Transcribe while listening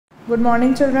Good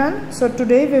morning children. So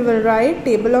today we will write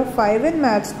table of 5 in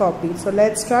maths copy. So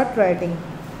let's start writing.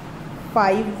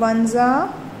 5 ones are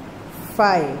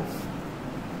 5.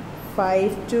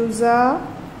 5 twos are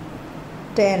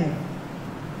 10.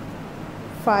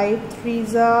 5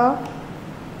 threes are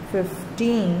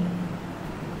 15.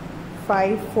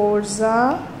 5 fours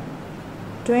are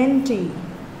 20.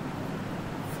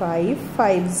 5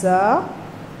 fives are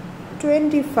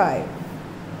 25.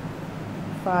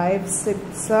 5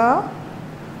 six are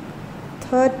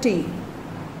 30.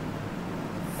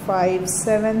 5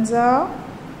 sevens are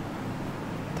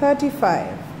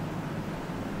 35.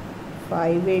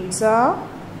 5 eights are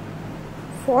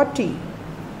 40.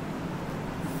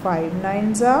 5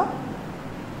 nines are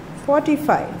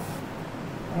 45.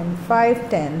 And 5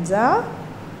 tens are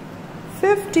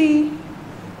 50.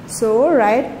 So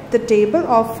write the table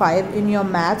of 5 in your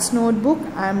maths notebook.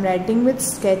 I am writing with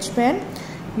sketch pen.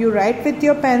 You write with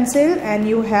your pencil and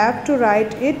you have to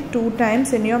write it 2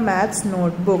 times in your maths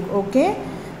notebook. Okay?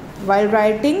 While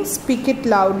writing, speak it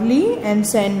loudly and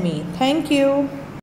send me. Thank you.